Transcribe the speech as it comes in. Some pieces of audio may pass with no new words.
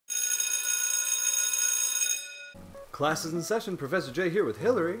Class is in session. Professor J here with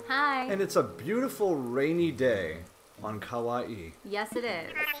Hillary. Hi. And it's a beautiful rainy day on Kauai. Yes, it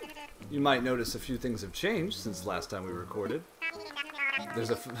is. You might notice a few things have changed since last time we recorded.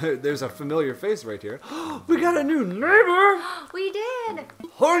 There's a familiar face right here. We got a new neighbor! We did!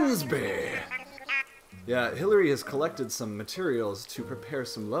 Hornsby! Yeah, Hillary has collected some materials to prepare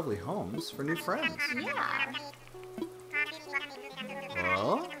some lovely homes for new friends. Yeah.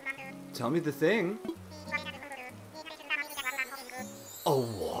 Well, tell me the thing. A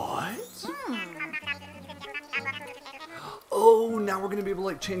what? Oh, now we're gonna be able to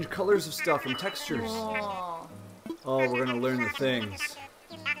like change colors of stuff and textures. Oh, we're gonna learn the things.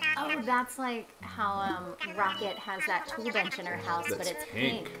 oh that's like how Rocket has that tool bench in her house, That's but it's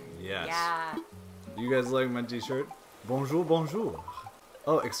pink. Yes. Yeah. You guys like my t-shirt? Bonjour, bonjour.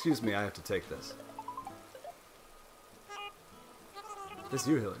 Oh, excuse me, I have to take this. This is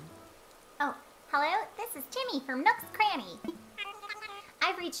you, Hillary. Oh, hello? This is Jimmy from Nook's Cranny.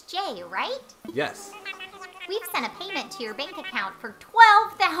 I've reached Jay, right? Yes. We've sent a payment to your bank account for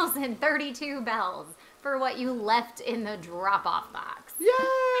 12,032 bells for what you left in the drop-off box. Yay!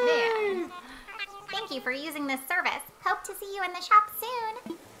 There. Thank you for using this service. Hope to see you in the shop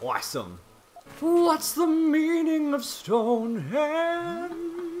soon. Awesome. What's the meaning of Stonehenge?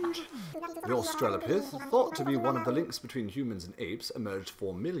 The Australopith, thought to be one of the links between humans and apes, emerged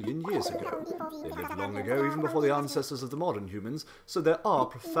 4 million years ago. They lived long ago, even before the ancestors of the modern humans, so there are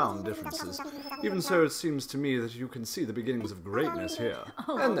profound differences. Even so, it seems to me that you can see the beginnings of greatness here.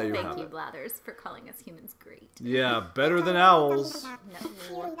 Oh, And there you thank have you, it. Blathers, for calling us humans great. Yeah, better than owls.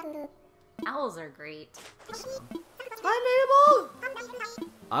 No. Owls are great. Hi, Mabel!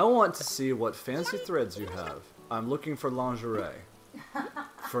 I want to see what fancy threads you have. I'm looking for lingerie.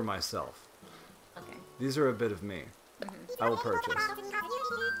 For myself. Okay. These are a bit of me. I will purchase.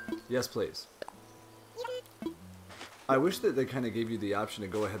 Yes, please. I wish that they kind of gave you the option to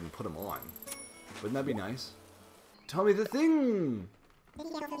go ahead and put them on. Wouldn't that be nice? Tell me the thing!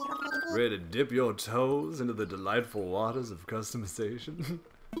 Ready to dip your toes into the delightful waters of customization?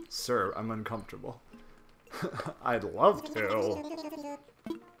 Sir, I'm uncomfortable. I'd love to.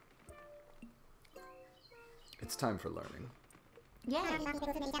 It's time for learning. Yay.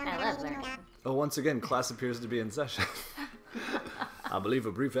 I love learning. Oh, once again, class appears to be in session. I believe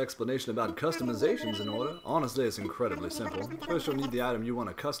a brief explanation about customization is in order. Honestly, it's incredibly simple. First, you'll need the item you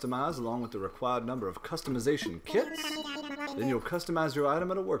want to customize along with the required number of customization kits. Then you'll customize your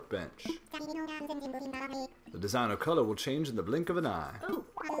item at a workbench. The design or color will change in the blink of an eye. Ooh.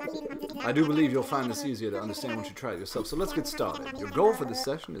 I do believe you'll find this easier to understand once you try it yourself, so let's get started. Your goal for this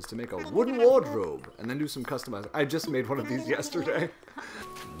session is to make a wooden wardrobe and then do some customizing. I just made one of these yesterday.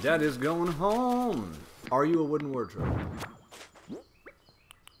 Daddy's going home. Are you a wooden wardrobe?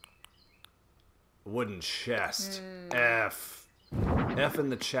 Wooden chest. F. F in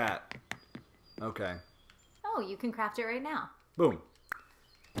the chat. Okay. Oh, you can craft it right now. Boom.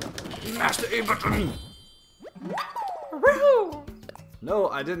 Master A button! No,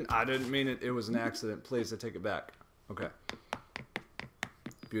 I didn't mean it. It was an accident. Please, I take it back. Okay.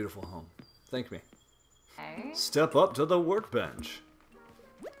 Beautiful home. Thank me. Okay. Step up to the workbench.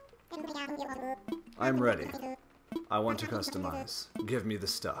 I'm ready. I want to customize. Give me the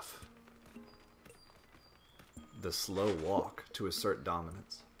stuff. The slow walk to assert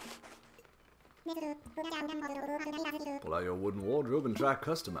dominance. Pull out your wooden wardrobe and try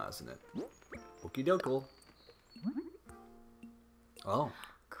customizing it. Okie dokie. Oh.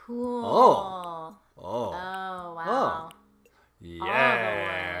 Cool. Oh. Oh. Oh, wow.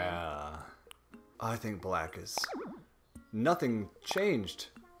 Yeah. I think black is... Nothing changed.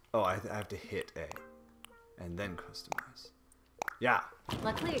 Oh, I have to hit A. And then customize. Yeah.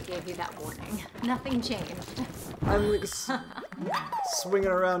 Luckily it gave you that warning. Nothing changed. I'm like swinging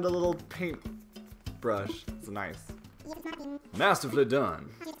around a little paint brush. It's nice. Masterfully done.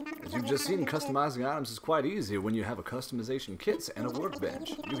 As you've just seen, customizing items is quite easy when you have a customization kit and a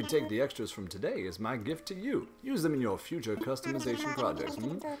workbench. You can take the extras from today as my gift to you. Use them in your future customization projects.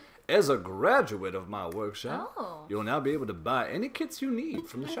 As a graduate of my workshop, you'll now be able to buy any kits you need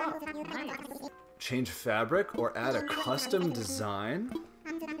from the shop. Nice. Change fabric or add a custom design.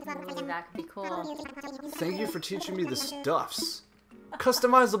 Ooh, that could be cool. Thank you for teaching me the stuffs.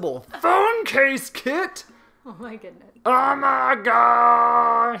 Customizable phone case kit. Oh my goodness. Oh my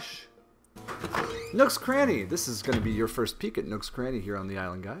gosh! Nook's Cranny. This is going to be your first peek at Nook's Cranny here on the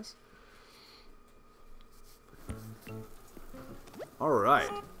island, guys. Alright.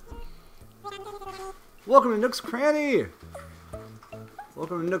 Welcome to Nook's Cranny!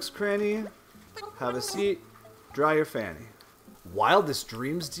 Welcome to Nook's Cranny. Have a seat. Dry your fanny. Wildest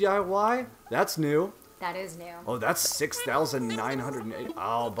Dreams DIY? That's new. That is new. Oh, that's 6,908.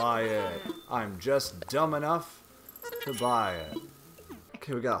 I'll buy it. I'm just dumb enough to buy it.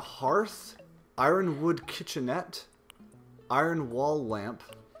 Okay, we got a hearth, ironwood kitchenette, iron wall lamp,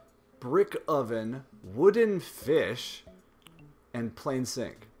 brick oven, wooden fish, and plain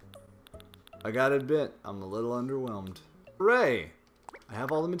sink. I gotta admit, I'm a little underwhelmed. Hooray! I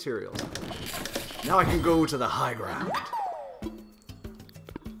have all the materials. Now I can go to the high ground.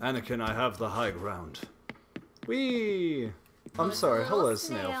 Anakin, I have the high ground. Whee! I'm sorry. Hello,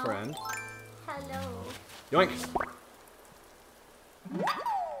 snail friend. Hello. Yoink!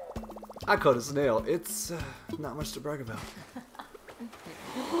 I caught a snail. It's not much to brag about.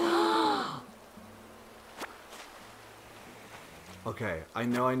 Okay, I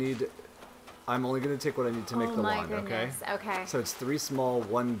know I'm only going to take what I need to make the wand, okay? Okay. So it's 3 small,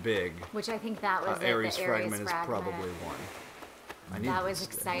 1 big. Which I think that was Ares the fragment is probably 1. That was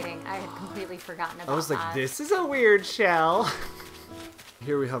exciting. I had completely forgotten about that. I was like, this is a weird shell.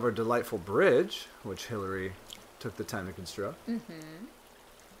 Here we have our delightful bridge, which Hillary took the time to construct. Mm-hmm.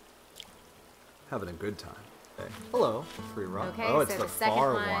 Having a good time. Okay. Hello, free run. Okay, oh, it's so the second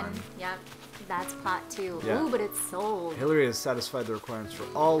far one. Yep, that's plot 2. Yeah. Ooh, but it's sold. Hillary has satisfied the requirements for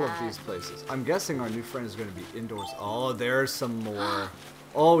all of these places. I'm guessing our new friend is going to be indoors. Oh, there's some more.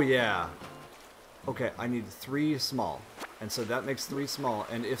 Oh, yeah. Okay, I need 3 small. And so that makes 3 small.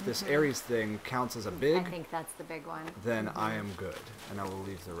 And if this Ares thing counts as a big, I think that's the big one. then I am good. And I will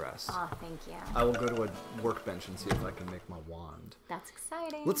leave the rest. Oh, thank you. I will go to a workbench and see if I can make my wand. That's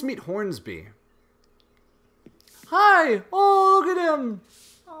exciting. Let's meet Hornsby. Hi! Oh, look at him!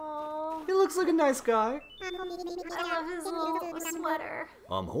 Oh, He looks like a nice guy. I love his little sweater.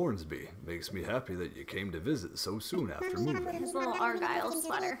 I'm Hornsby. Makes me happy that you came to visit so soon after moving. His little Argyle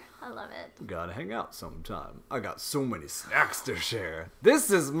sweater. I love it. Gotta hang out sometime. I got so many snacks to share. This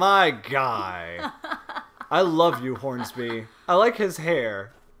is my guy. I love you, Hornsby. I like his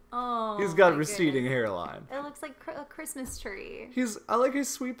hair. Oh, He's got a my receding goodness. hairline. It looks like a Christmas tree. I like he's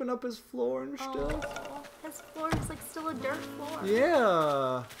sweeping up his floor and stuff. Oh, his floor is like still a dirt floor.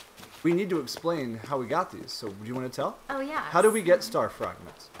 Yeah. We need to explain how we got these. So, do you want to tell? Oh, yeah. How did we get star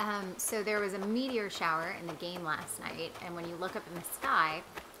fragments? So there was a meteor shower in the game last night, and when you look up in the sky,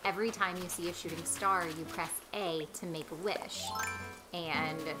 every time you see a shooting star, you press A to make a wish.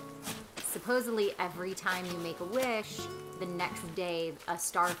 And supposedly every time you make a wish, the next day a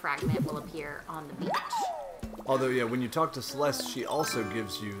star fragment will appear on the beach. Although, yeah, when you talk to Celeste, she also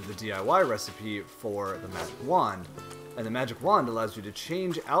gives you the DIY recipe for the magic wand. And the magic wand allows you to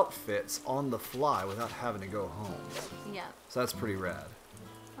change outfits on the fly without having to go home. Yeah. So that's pretty rad.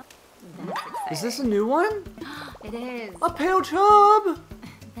 That's exciting. Is this a new one? It is. A pale chub!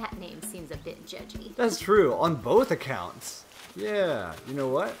 That name seems a bit judgy. That's true, on both accounts. Yeah, you know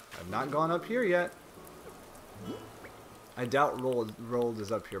what? I've not gone up here yet. I doubt Rolled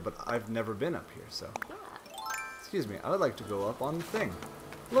is up here, but I've never been up here, so. Yeah. Excuse me, I would like to go up on the thing.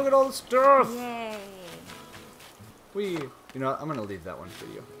 Look at all the stuff! Yay. You know what? I'm gonna leave that one for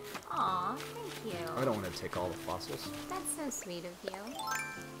you. Aw, thank you. I don't want to take all the fossils. That's so sweet of you.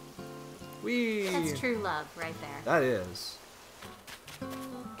 Whee! That's true love right there. That is. There he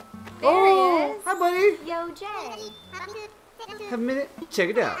is. Hi, buddy! Yo, Jay. Have a minute? Check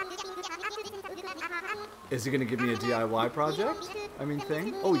it out. Is he gonna give me a DIY project? I mean,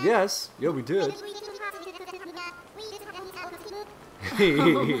 thing? Oh, yes. Yeah, we did.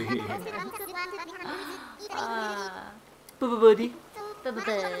 Buddy.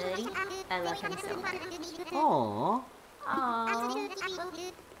 Buddy. I love him so much. Aww.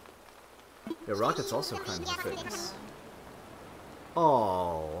 Aww. Yeah, Rocket's also kind of a fitness.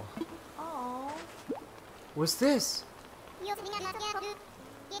 Oh. Aww. What's this?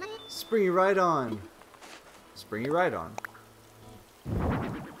 Springy Ride On. Springy Ride On.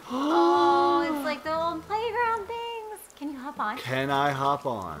 Oh, it's like the old playground things. Can you hop on? Can I hop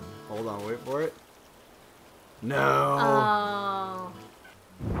on? Hold on, wait for it. No. Oh.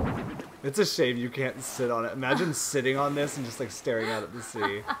 It's a shame you can't sit on it. Imagine sitting on this and just like staring out at the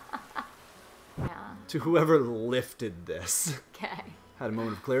sea. Yeah. To whoever lifted this. Okay. Had a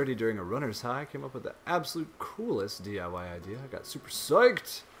moment of clarity during a runner's high. Came up with the absolute coolest DIY idea. I got super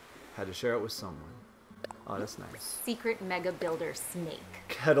psyched. Had to share it with someone. Oh, that's nice. Secret Mega Builder Snake.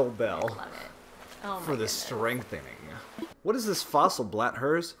 Kettlebell. Love it. Oh my For the goodness. strengthening. What is this fossil, Blat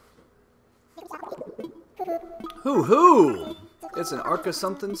hers? Hoo! It's an arca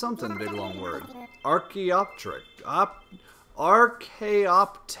something something, big long word. Archaeopteryx.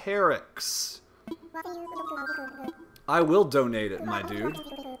 Archaeopteryx. I will donate it, my dude.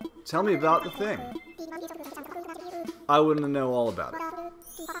 Tell me about the thing. I want to know all about it.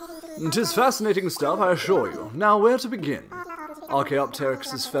 'Tis fascinating stuff, I assure you. Now, where to begin?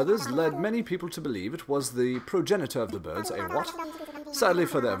 Archaeopteryx's feathers led many people to believe it was the progenitor of the birds, a what? Sadly,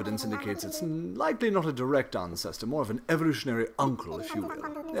 further evidence indicates it's likely not a direct ancestor, more of an evolutionary uncle, if you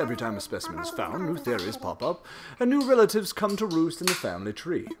will. Every time a specimen is found, new theories pop up, and new relatives come to roost in the family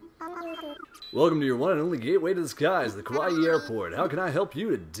tree. Welcome to your one and only gateway to the skies, the Kauai Airport. How can I help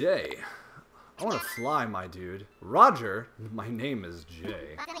you today? I want to fly, my dude. Roger, my name is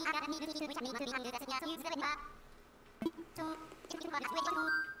Jay.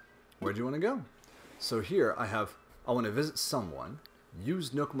 Where do you want to go? So here I want to visit someone,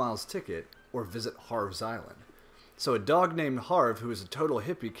 use Nook Miles' ticket, or visit Harv's Island. So a dog named Harv, who is a total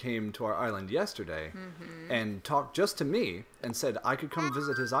hippie, came to our island yesterday and talked just to me and said I could come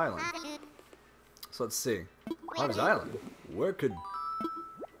visit his island. So let's see. Harv's Island? Where could...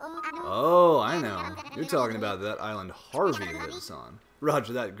 Oh, I know. You're talking about that island Harvey lives on.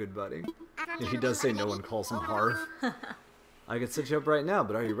 Roger that, good buddy. Yeah, he does say no one calls him Harv. I could set you up right now,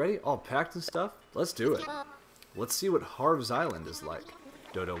 but are you ready? All packed and stuff? Let's do it. Let's see what Harv's Island is like.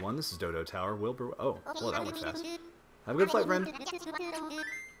 Dodo 1, this is Dodo Tower. Wilbur... Oh, well, that went fast. Have a good flight, friend.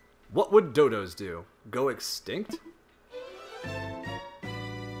 What would dodos do? Go extinct?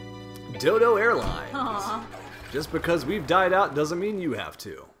 Dodo Airlines. Aww. Just because we've died out doesn't mean you have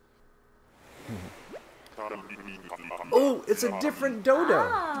to. Oh, it's a different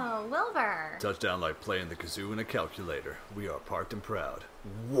dodo. Oh, Wilbur. Touchdown like playing the kazoo in a calculator. We are parked and proud.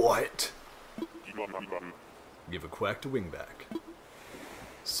 What? Give a quack to wingback.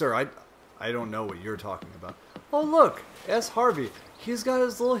 Sir, I don't know what you're talking about. Oh, look. S. Harvey. He's got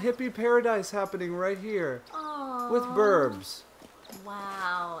his little hippie paradise happening right here. Oh. With burbs.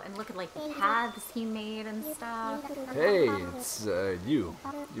 Wow. And look at like the paths he made and stuff. Hey, it's you.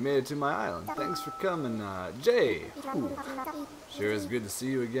 You made it to my island. Thanks for coming, Jay. Ooh. Sure is good to see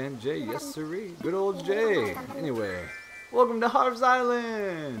you again, Jay. Yes, sirree. Good old Jay. Anyway, welcome to Harv's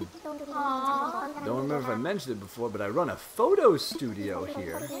Island. Aww. Don't remember if I mentioned it before, but I run a photo studio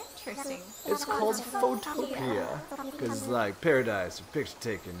here. Interesting. It's called Photopia. Because it's like paradise for picture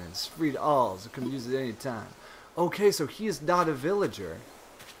taking, and it's free to all, so come use it anytime. Okay, so he is not a villager.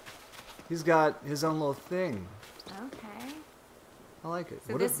 He's got his own little thing. Okay. I like it.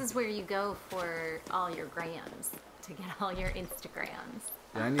 So this is where you go for all your grams, to get all your Instagrams.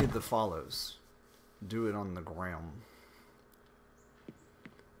 Yeah, I need the follows. Do it on the gram.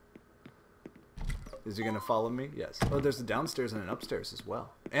 Is he going to follow me? Yes. Oh, there's a downstairs and an upstairs as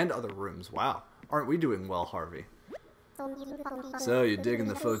well. And other rooms. Wow. Aren't we doing well, Harvey? So, you're digging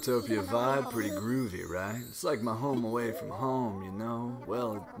the Photopia vibe? Pretty groovy, right? It's like my home away from home, you know?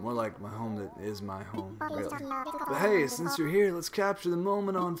 Well, more like my home that is my home, really. But hey, since you're here, let's capture the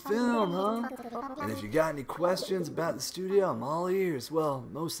moment on film, huh? And if you got any questions about the studio, I'm all ears. Well,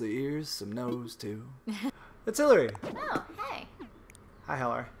 mostly ears, some nose, too. It's Hillary. Oh, hey. Hi,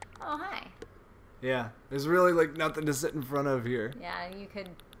 Hillary. Oh, hi. Yeah, there's really, like, nothing to sit in front of here. Yeah, you could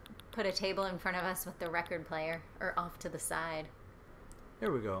put a table in front of us with the record player, or off to the side.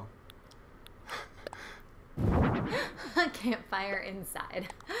 Here we go. A campfire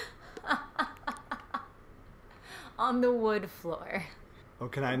inside. On the wood floor. Oh,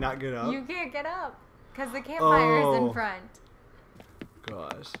 can I not get up? You can't get up, because the campfire is in front.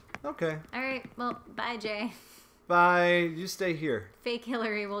 Gosh. Okay. Alright, well, bye, Jay. Bye. You stay here. Fake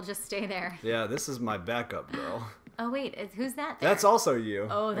Hillary will just stay there. Yeah, this is my backup girl. Oh, wait, who's that there? That's also you.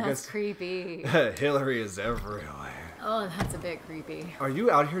 Oh, that's creepy. Hillary is everywhere. Oh, that's a bit creepy. Are you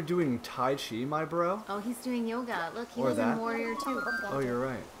out here doing Tai Chi, my bro? Oh, he's doing yoga. Look, he Or was that. in Warrior too. Oh, you're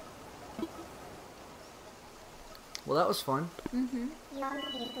right. Well, that was fun. Mm-hmm.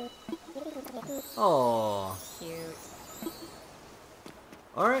 Aw. Cute.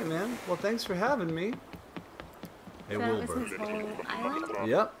 Alright, man. Well, thanks for having me. Hey, So that Wilbur. was his whole island?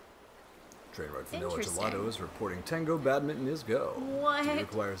 Yep. Trainwreck Vanilla Interesting. Gelato is reporting Tango Badminton is go. What? Do you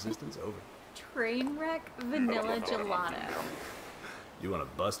require assistance? Over. Trainwreck Vanilla Gelato. You want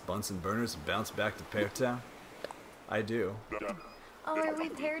to bust Bunsen burners and bounce back to Peartown? I do. Oh, are we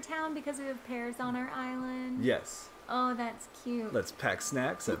Peartown because we have pears on our island? Yes. Oh, that's cute. Let's pack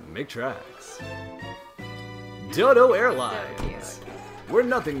snacks and make tracks. Dodo Airlines. So cute. Where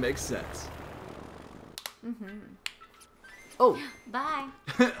nothing makes sense. Mm-hmm. Oh. Bye.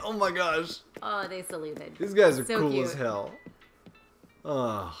 Oh my gosh. Oh, they saluted. These guys are So cool cute. as hell.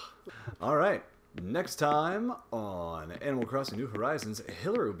 Ugh. Alright. Next time on Animal Crossing New Horizons,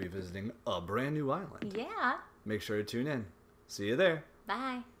 Hillary will be visiting a brand new island. Yeah. Make sure to tune in. See you there.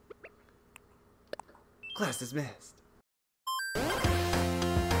 Bye. Class dismissed.